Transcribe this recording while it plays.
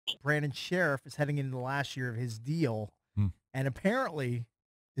Brandon Scherff is heading into the last year of his deal, and apparently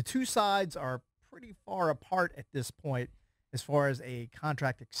the two sides are pretty far apart at this point as far as a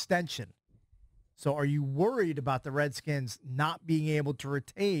contract extension. So are you worried about the Redskins not being able to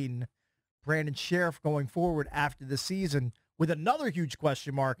retain Brandon Scherff going forward after the season with another huge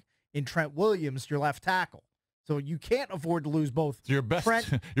question mark in Trent Williams, your left tackle? So you can't afford to lose both. So your best,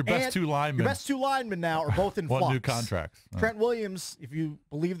 your best two linemen. Your best two linemen now are both in flux. New contracts. Trent Williams, if you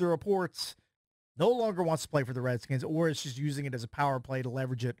believe the reports, no longer wants to play for the Redskins, or is just using it as a power play to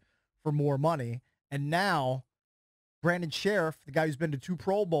leverage it for more money. And now Brandon Scherff, the guy who's been to 2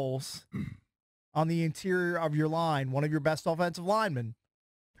 Pro Bowls on the interior of your line, one of your best offensive linemen,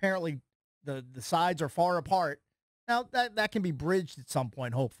 apparently the sides are far apart. Now, that can be bridged at some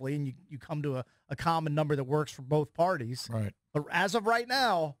point, hopefully, and you come to a common number that works for both parties. Right. But as of right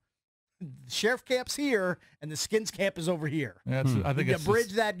now, the Scherff camp's here, and the Skins camp is over here. Yeah, I think it's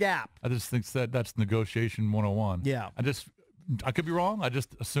bridge that gap. I just think that's negotiation 101. Yeah. I could be wrong. I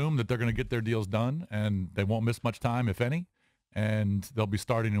just assume that they're going to get their deals done, and they won't miss much time, if any, and they'll be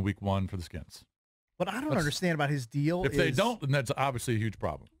starting in week 1 for the Skins. But I don't understand about his deal. If they don't, then that's obviously a huge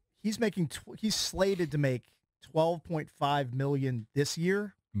problem. He's slated to make $12.5 million this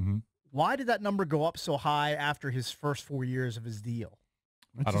year. Mm-hmm. Why did that number go up so high after his first 4 years of his deal?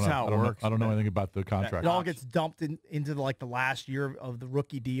 I don't know. I don't know anything about the contract. It all gets dumped into the last year of the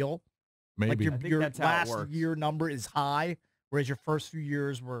rookie deal. Maybe. Like your last year number is high, whereas your first few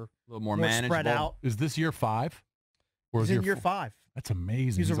years were a little more manageable. Spread out. Is this year 5? Or He's in year 5. That's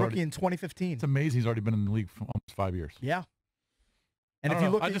amazing. He's a rookie in 2015. It's amazing. He's already been in the league for almost 5 years. Yeah. And if you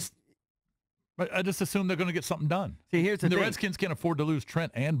look I just assume they're going to get something done. See, here's the thing. Redskins can't afford to lose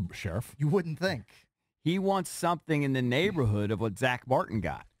Trent and Scherff. You wouldn't think. He wants something in the neighborhood of what Zach Martin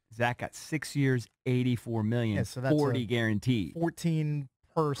got. Zach got 6 years, $84 million, yeah, so that's 40 guaranteed. 14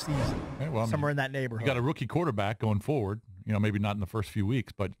 per season, somewhere in that neighborhood. You got a rookie quarterback going forward. Maybe not in the first few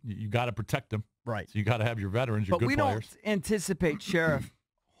weeks, but you got to protect him. Right. So you got to have your veterans, your good players. But we don't anticipate Scherff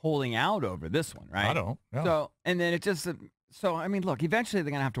holding out over this one, right? I don't. Yeah. So, and then it just... So, I mean, look, eventually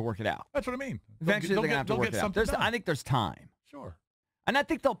they're going to have to work it out. That's what I mean. Eventually they're going to have to work it out. I think there's time. Sure. And I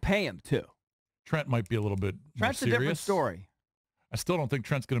think they'll pay him, too. Trent might be a little bit Trent's more a serious. different story. I still don't think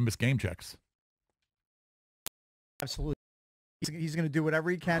Trent's going to miss game checks. Absolutely. He's going to do whatever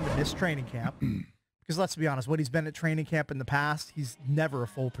he can to miss training camp. Because let's be honest, what he's been at training camp in the past, he's never a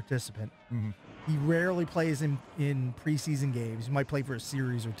full participant. Mm-hmm. He rarely plays in preseason games. He might play for a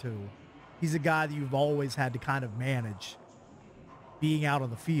series or 2. He's a guy that you've always had to kind of manage being out on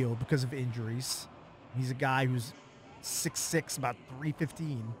the field because of injuries. He's a guy who's 6'6", about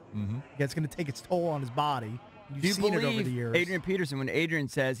 315. Mm-hmm. It's going to take its toll on his body. You've Do you seen it over the believe years. Adrian Peterson, when Adrian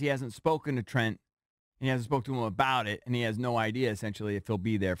says he hasn't spoken to Trent, and he hasn't spoken to him about it, and he has no idea, essentially, if he'll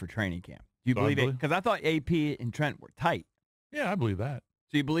be there for training camp? Do you believe it? Because I thought AP and Trent were tight. Yeah, I believe that.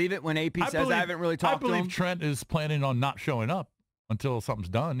 So you believe it when AP says, I haven't really talked to him? I believe Trent is planning on not showing up until something's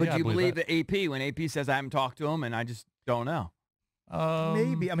done. But do you believe that AP, when AP says, I haven't talked to him, and I just don't know?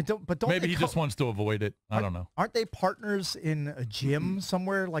 Maybe. I mean, don't maybe he just wants to avoid it. I don't know. Aren't they partners in a gym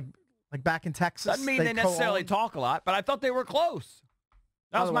somewhere, like back in Texas? Doesn't mean they necessarily talk a lot, but I thought they were close.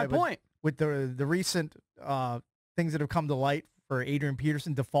 That was my point. With the recent things that have come to light for Adrian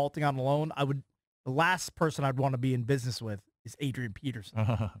Peterson defaulting on a loan, the last person I'd want to be in business with is Adrian Peterson.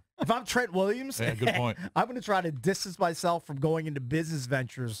 If I'm Trent Williams, yeah, good point. I'm going to try to distance myself from going into business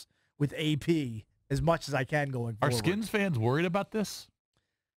ventures with AP as much as I can going forward. Are Skins fans worried about this?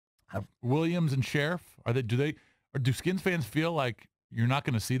 Williams and Scherff, do Skins fans feel like you're not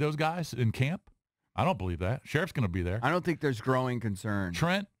going to see those guys in camp? I don't believe that. Sheriff's going to be there. I don't think there's growing concern.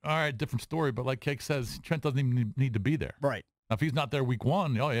 Trent, all right, different story, but like Cake says, Trent doesn't even need to be there. Right. Now, if he's not there week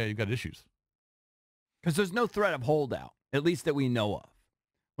 1, oh, yeah, you've got issues. Because there's no threat of holdout, at least that we know of.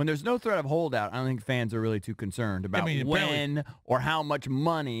 When there's no threat of holdout, I don't think fans are really too concerned about when or how much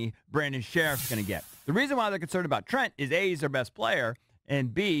money Brandon Scherff's going to get. The reason why they're concerned about Trent is A, he's their best player,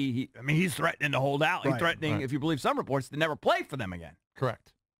 and B, he's threatening to hold out. He's threatening, if you believe some reports, to never play for them again.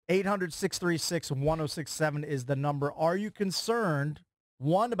 Correct. 800-636-1067 is the number. Are you concerned,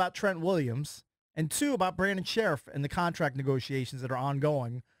 1, about Trent Williams, and 2, about Brandon Scherff and the contract negotiations that are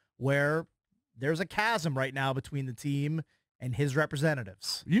ongoing, where there's a chasm right now between the team and his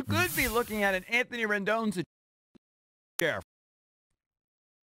representatives? You could be looking at an Anthony Rendon Scherff.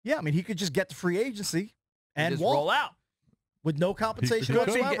 Yeah, I mean, he could just get to free agency and just roll out with no compensation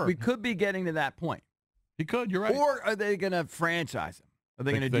whatsoever. We could be getting to that point. He could, you're right. Or are they going to franchise him? Are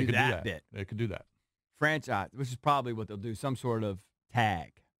they going to do that bit? They could do that. Franchise, which is probably what they'll do, some sort of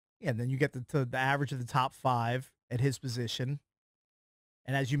tag. Yeah, and then you get to the average of the top 5 at his position.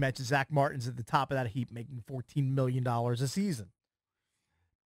 And as you mentioned, Zach Martin's at the top of that heap, making $14 million a season.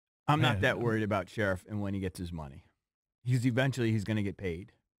 I'm not that worried about Scherff and when he gets his money. Because eventually he's going to get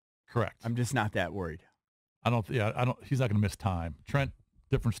paid. Correct. I'm just not that worried. I don't. He's not going to miss time. Trent,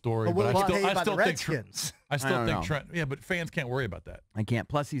 different story. But I still think Redskins. I still think Trent. Yeah, but fans can't worry about that. I can't.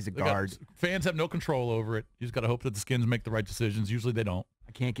 Plus, he's a guard. Fans have no control over it. You just got to hope that the Skins make the right decisions. Usually they don't.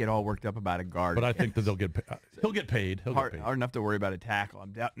 I can't get all worked up about a guard. But I think that he'll get paid. He'll get paid. Hard enough to worry about a tackle.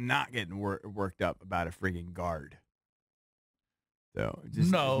 I'm not getting worked up about a friggin' guard. So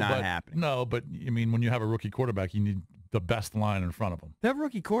just not happening. No, but I mean, when you have a rookie quarterback, you need the best line in front of him. That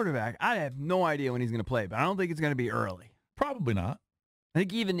rookie quarterback, I have no idea when he's going to play, but I don't think it's going to be early. Probably not. I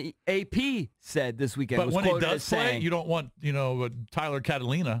think even AP said this weekend. But was when he does play, saying, you don't want Tyler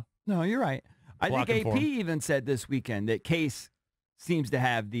Catalina. No, you're right. I think AP even said this weekend that Case seems to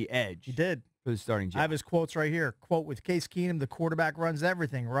have the edge. He did. For the starting job. I have his quotes right here. Quote, with Case Keenum, the quarterback runs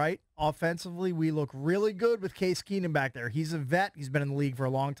everything, right? Offensively, we look really good with Case Keenum back there. He's a vet. He's been in the league for a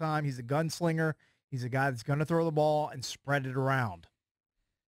long time. He's a gunslinger. He's a guy that's going to throw the ball and spread it around.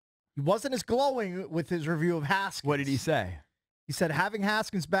 He wasn't as glowing with his review of Haskins. What did he say? He said, having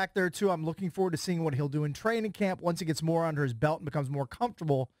Haskins back there, too, I'm looking forward to seeing what he'll do in training camp. Once he gets more under his belt and becomes more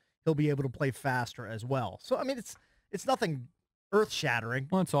comfortable, he'll be able to play faster as well. So, I mean, it's nothing earth-shattering.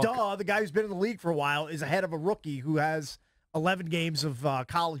 Well, the guy who's been in the league for a while is ahead of a rookie who has 11 games of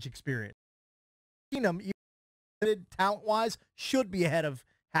college experience. Keenum, talent-wise, should be ahead of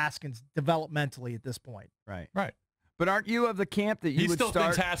Haskins developmentally at this point. Right. Right. But aren't you of the camp that you would still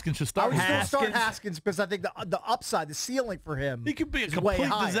start? Thinks Haskins should start. I would still start Haskins because I think the upside, the ceiling for him, he could be a complete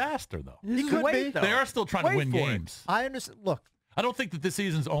disaster, though. He could be. They are still trying to win games. I understand. Look, I don't think that this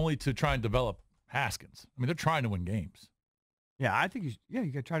season's only to try and develop Haskins. I mean, they're trying to win games. Yeah, I think you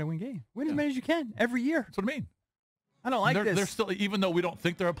got to try to win games. Win as many as you can every year. That's what I mean. I don't like this. They're still, even though we don't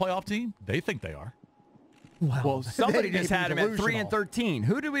think they're a playoff team, they think they are. Well, somebody just had them at 3-13.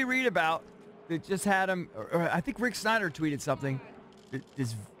 Who did we read about that just had them? I think Rick Snyder tweeted something.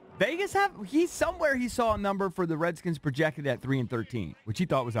 Does Vegas have? He saw a number for the Redskins projected at 3-13, which he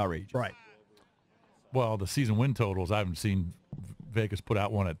thought was outrageous. Right. Well, the season win totals, I haven't seen Vegas put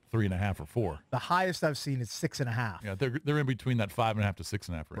out one at 3.5 or 4. The highest I've seen is 6.5. Yeah, they're in between that 5.5 to 6.5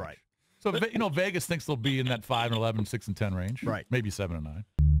 range. Right. So Vegas thinks they'll be in that 5-11, 6-10 range. Right. Maybe 7-9.